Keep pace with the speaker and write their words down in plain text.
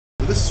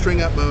So this is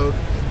string up mode,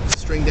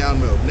 string down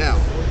mode.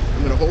 Now,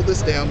 I'm gonna hold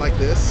this down like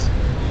this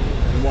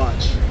and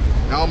watch.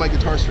 Now all my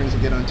guitar strings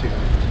will get untuned.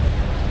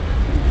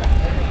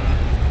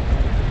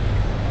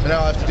 So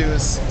now all I have to do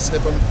is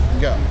snip them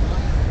and go.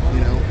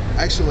 You know,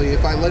 actually,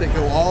 if I let it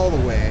go all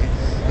the way,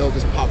 they'll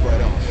just pop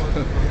right off.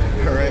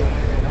 All right,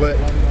 but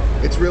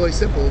it's really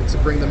simple to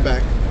bring them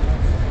back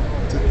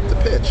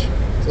to pitch.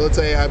 So let's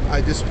say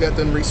I just got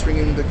done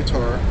restringing the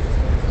guitar.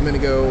 I'm going to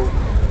go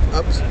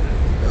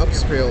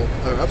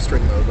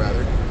upstring mode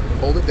rather.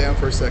 Hold it down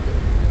for a second,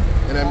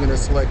 and I'm going to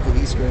select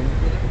the E string,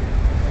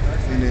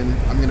 and then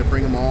I'm going to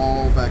bring them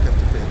all back up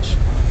to pitch.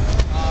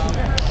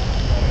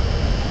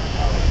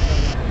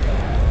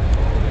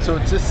 So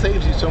it just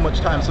saves you so much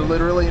time. So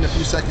literally in a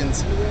few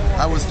seconds,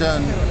 I was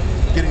done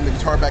getting the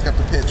guitar back up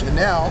to pitch. And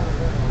now,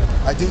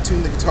 I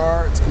detuned the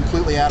guitar, it's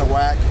completely out of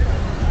whack.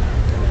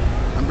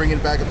 I'm bringing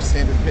it back up to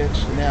standard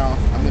pitch. And now,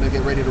 I'm gonna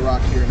get ready to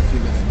rock here in a few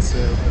minutes.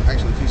 So,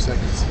 actually a few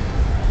seconds.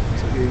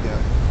 So here you go.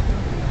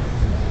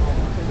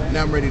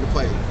 Now I'm ready to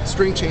play.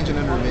 String changing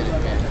under a minute.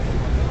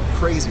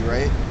 Crazy,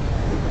 right?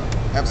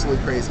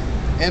 Absolutely crazy.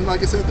 And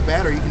like I said, the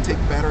battery, you can take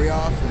the battery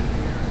off and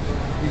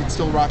you can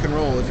still rock and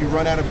roll. If you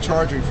run out of a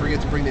charger and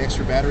forget to bring the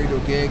extra battery to a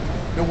gig,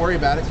 don't worry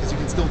about it because you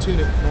can still tune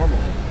it normal.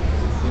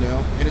 You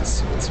know, and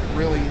it's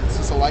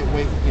just a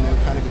lightweight, you know,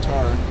 kind of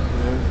guitar.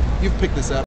 You know, you've picked this up.